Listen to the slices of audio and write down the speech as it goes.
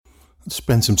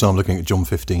Spend some time looking at John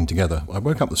 15 together. I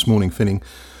woke up this morning feeling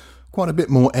quite a bit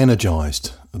more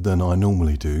energised than I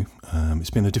normally do. It's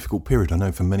been a difficult period, I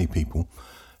know, for many people,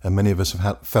 and many of us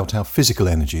have felt our physical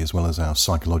energy as well as our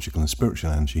psychological and spiritual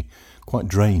energy quite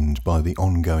drained by the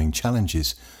ongoing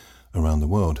challenges around the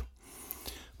world.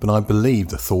 But I believe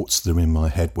the thoughts that are in my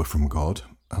head were from God,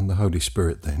 and the Holy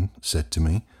Spirit then said to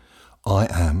me, I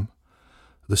am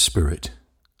the Spirit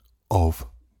of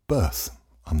birth.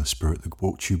 I'm the Spirit that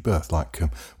brought you birth, like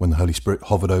when the Holy Spirit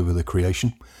hovered over the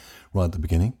creation right at the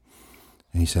beginning.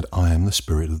 And he said, I am the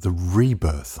Spirit of the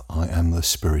rebirth. I am the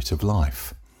Spirit of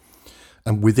life.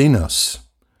 And within us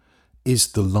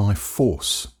is the life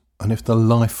force. And if the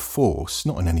life force,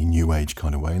 not in any New Age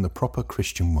kind of way, in the proper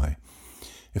Christian way,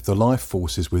 if the life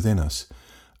force is within us,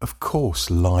 of course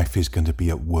life is going to be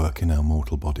at work in our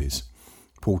mortal bodies.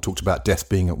 Paul talked about death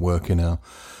being at work in our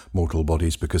mortal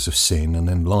bodies because of sin, and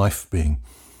then life being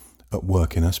at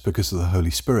work in us because of the Holy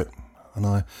Spirit. And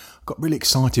I got really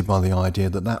excited by the idea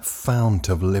that that fount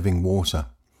of living water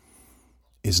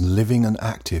is living and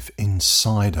active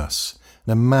inside us.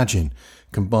 And imagine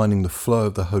combining the flow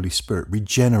of the Holy Spirit,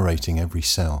 regenerating every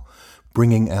cell,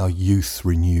 bringing our youth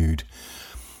renewed.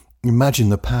 Imagine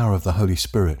the power of the Holy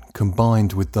Spirit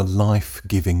combined with the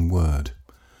life-giving word.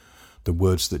 The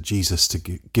words that Jesus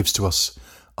gives to us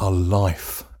are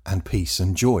life and peace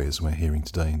and joy, as we're hearing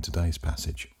today in today's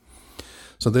passage.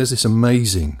 So there's this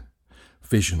amazing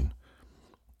vision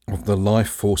of the life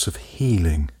force of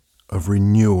healing, of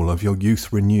renewal, of your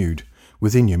youth renewed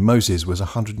within you. Moses was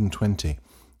 120.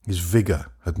 His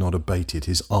vigour had not abated.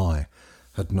 His eye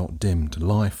had not dimmed.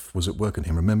 Life was at work in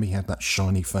him. Remember, he had that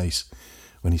shiny face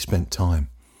when he spent time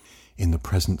in the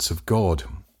presence of God.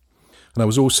 And I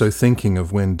was also thinking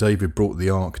of when David brought the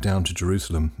ark down to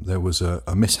Jerusalem. There was a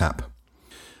mishap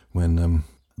when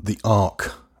the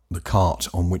ark, the cart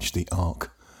on which the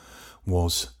ark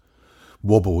was,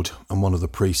 wobbled, and one of the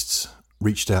priests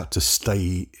reached out to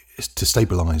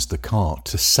stabilise the cart,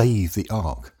 to save the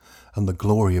ark, and the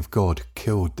glory of God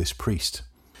killed this priest.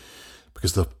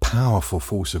 Because the powerful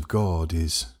force of God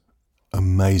is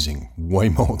amazing, way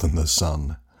more than the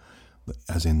sun,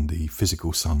 as in the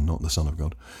physical sun, not the Son of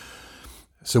God.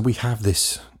 So we have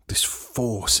this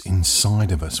force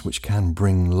inside of us which can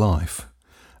bring life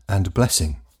and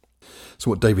blessing. So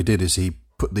what David did is he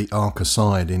put the ark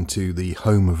aside into the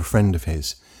home of a friend of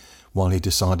his while he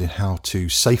decided how to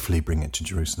safely bring it to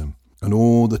Jerusalem. And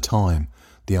all the time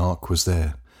the ark was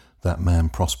there, that man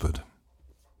prospered.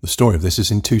 The story of this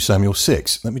is in 2 Samuel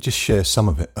 6. Let me just share some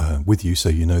of it with you so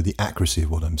you know the accuracy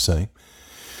of what I'm saying.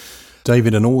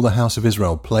 David and all the house of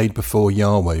Israel played before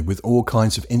Yahweh with all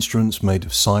kinds of instruments made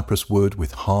of cypress wood,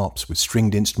 with harps, with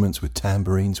stringed instruments, with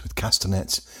tambourines, with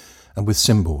castanets, and with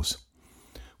cymbals.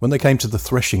 When they came to the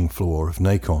threshing floor of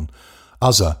Nacon,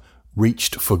 Uzzah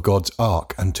reached for God's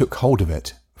ark and took hold of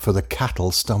it, for the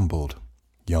cattle stumbled.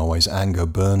 Yahweh's anger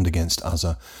burned against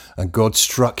Uzzah, and God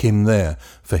struck him there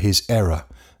for his error,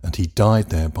 and he died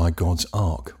there by God's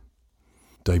ark.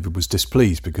 David was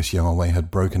displeased because Yahweh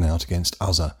had broken out against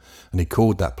Uzzah, and he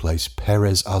called that place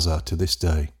Perez Uzzah to this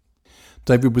day.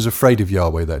 David was afraid of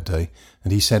Yahweh that day,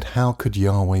 and he said, how could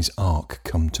Yahweh's ark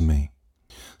come to me?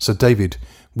 So David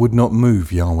would not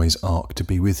move Yahweh's ark to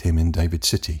be with him in David's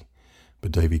city,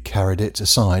 but David carried it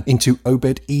aside into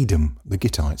Obed-Edom, the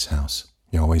Gittite's house.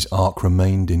 Yahweh's ark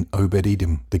remained in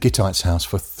Obed-Edom, the Gittite's house,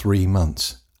 for 3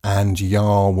 months, and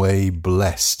Yahweh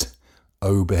blessed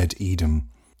Obed-Edom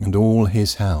and all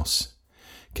his house.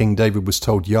 King David was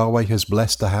told, Yahweh has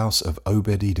blessed the house of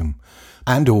Obed-Edom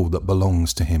and all that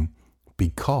belongs to him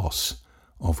because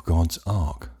of God's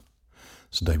ark.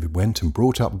 So David went and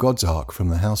brought up God's ark from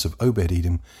the house of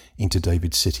Obed-Edom into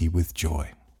David's city with joy.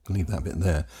 I'll leave that bit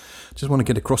there. Just want to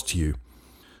get across to you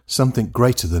something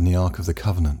greater than the Ark of the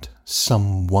Covenant.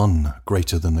 Someone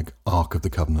greater than the Ark of the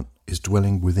Covenant is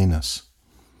dwelling within us.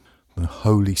 The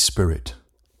Holy Spirit,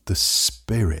 the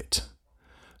Spirit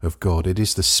of God. It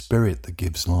is the Spirit that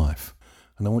gives life.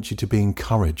 And I want you to be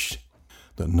encouraged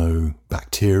that no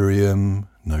bacterium,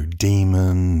 no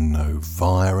demon, no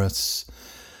virus,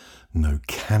 no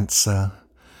cancer,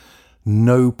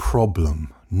 no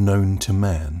problem known to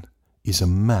man is a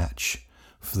match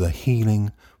for the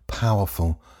healing,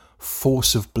 powerful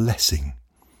force of blessing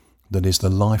that is the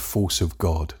life force of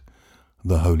God,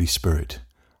 the Holy Spirit,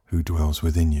 who dwells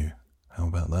within you. How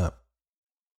about that?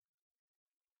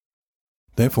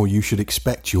 Therefore, you should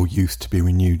expect your youth to be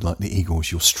renewed like the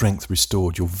eagles, your strength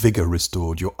restored, your vigour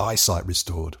restored, your eyesight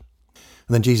restored.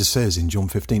 And then Jesus says in John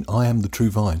 15, I am the true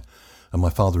vine, and my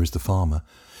Father is the farmer.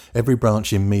 Every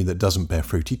branch in me that doesn't bear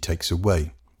fruit, he takes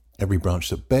away. Every branch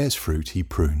that bears fruit, he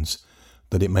prunes,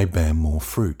 that it may bear more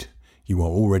fruit. You are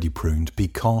already pruned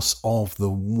because of the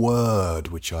word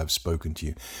which I have spoken to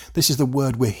you. This is the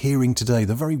word we're hearing today,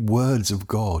 the very words of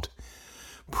God,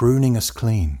 pruning us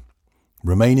clean.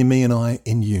 Remain in me and I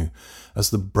in you, as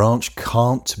the branch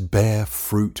can't bear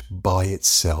fruit by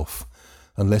itself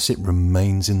unless it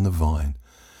remains in the vine.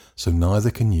 So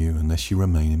neither can you unless you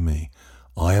remain in me.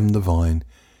 I am the vine,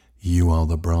 you are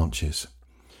the branches.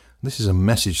 This is a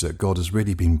message that God has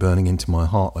really been burning into my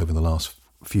heart over the last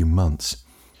few months.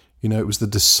 You know, it was the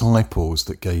disciples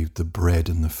that gave the bread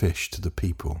and the fish to the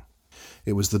people.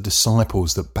 It was the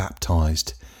disciples that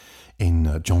baptized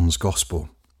in John's Gospel.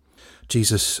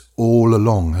 Jesus all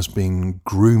along has been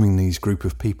grooming these group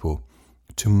of people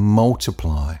to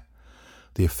multiply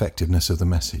the effectiveness of the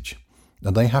message.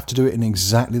 And they have to do it in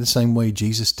exactly the same way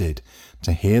Jesus did,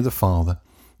 to hear the Father,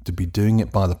 to be doing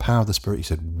it by the power of the Spirit. He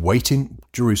said, wait in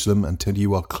Jerusalem until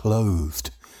you are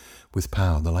clothed with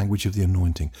power, the language of the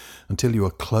anointing, until you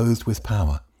are clothed with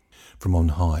power from on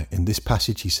high. In this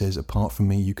passage he says, apart from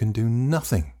me you can do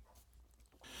nothing.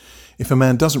 If a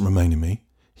man doesn't remain in me,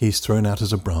 he is thrown out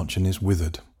as a branch and is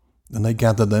withered. And they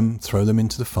gather them, throw them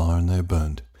into the fire, and they are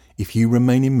burned. If you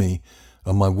remain in me,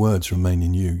 and my words remain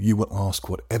in you, you will ask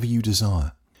whatever you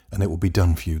desire, and it will be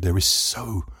done for you. There is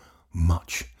so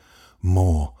much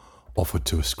more offered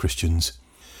to us Christians.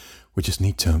 We just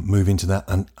need to move into that.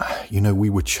 And, you know, we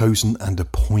were chosen and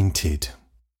appointed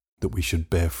that we should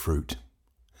bear fruit.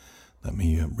 Let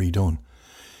me read on.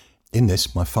 In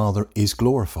this, my Father is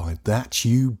glorified, that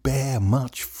you bear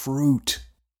much fruit.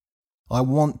 I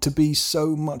want to be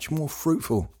so much more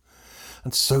fruitful,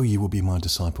 and so you will be my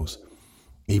disciples.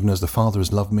 Even as the Father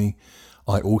has loved me,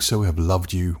 I also have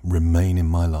loved you. Remain in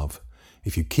my love.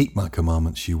 If you keep my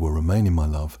commandments, you will remain in my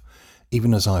love.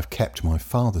 Even as I have kept my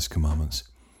Father's commandments,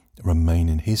 remain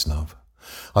in his love.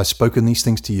 I've spoken these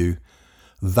things to you,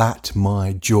 that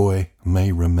my joy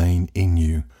may remain in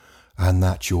you, and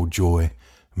that your joy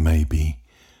may be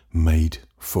made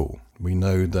full. We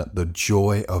know that the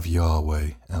joy of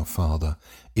Yahweh, our Father,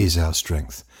 is our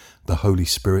strength. The Holy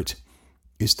Spirit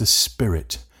is the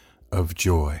Spirit of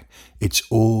joy. It's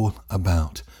all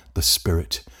about the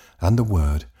Spirit and the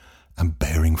Word and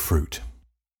bearing fruit.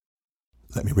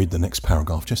 Let me read the next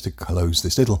paragraph just to close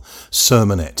this little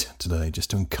sermonette today, just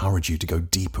to encourage you to go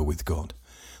deeper with God.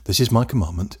 This is my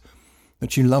commandment,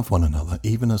 that you love one another,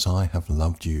 even as I have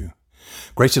loved you.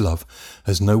 Greater love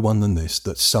has no one than this,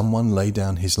 that someone lay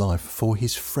down his life for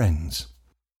his friends.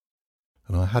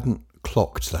 And I hadn't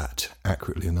clocked that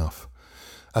accurately enough.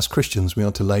 As Christians, we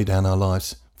are to lay down our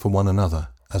lives for one another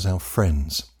as our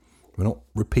friends. We're not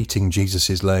repeating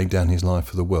Jesus' laying down his life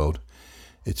for the world.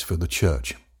 It's for the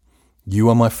church. You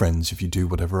are my friends if you do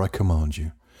whatever I command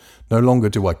you. No longer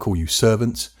do I call you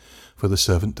servants, for the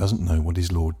servant doesn't know what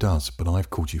his Lord does, but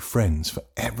I've called you friends, for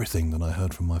everything that I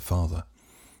heard from my Father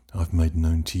I've made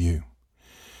known to you.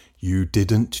 You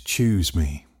didn't choose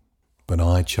me, but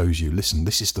I chose you. Listen,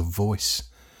 this is the voice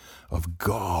of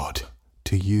God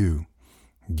to you.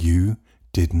 You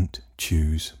didn't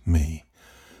choose me,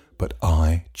 but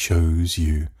I chose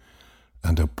you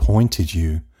and appointed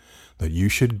you that you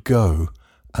should go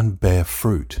and bear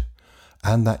fruit,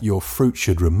 and that your fruit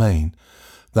should remain,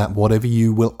 that whatever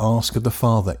you will ask of the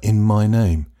Father in my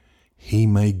name, he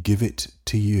may give it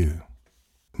to you.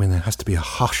 I mean, there has to be a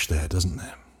hush there, doesn't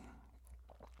there?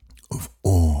 Of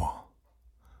awe.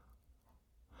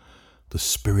 The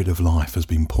Spirit of life has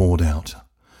been poured out.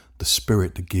 The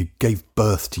Spirit that gave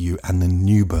birth to you and the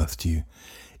new birth to you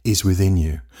is within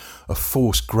you. A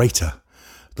force greater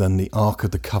than the Ark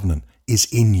of the Covenant is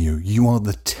in you. You are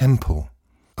the temple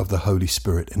of the Holy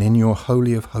Spirit, and in your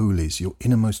Holy of Holies, your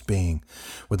innermost being,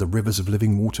 where the rivers of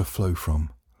living water flow from,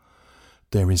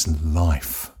 there is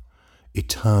life,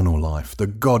 eternal life, the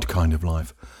God kind of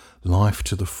life, life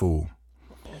to the full.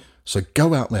 So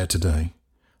go out there today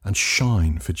and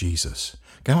shine for Jesus.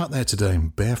 Go out there today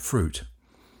and bear fruit,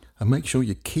 and make sure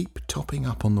you keep topping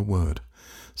up on the word.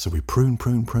 So we prune,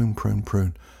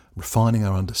 refining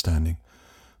our understanding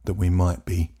that we might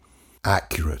be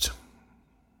accurate.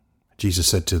 Jesus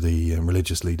said to the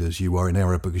religious leaders, you are in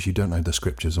error because you don't know the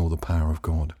scriptures or the power of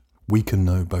God. We can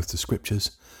know both the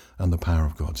scriptures and the power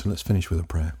of God. So let's finish with a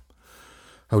prayer.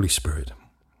 Holy Spirit,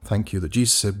 thank you that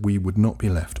Jesus said we would not be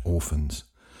left orphans,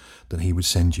 that he would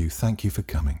send you. Thank you for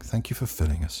coming. Thank you for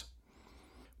filling us.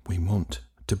 We want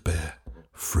to bear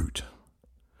fruit.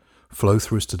 Flow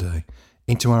through us today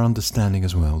into our understanding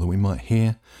as well, that we might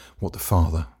hear what the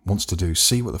Father wants to do,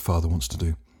 see what the Father wants to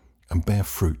do, and bear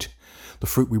fruit. The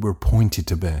fruit we were appointed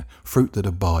to bear, fruit that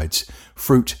abides,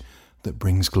 fruit that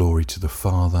brings glory to the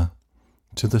Father,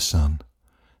 to the Son,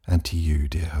 and to you,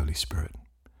 dear Holy Spirit.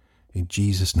 In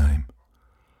Jesus' name,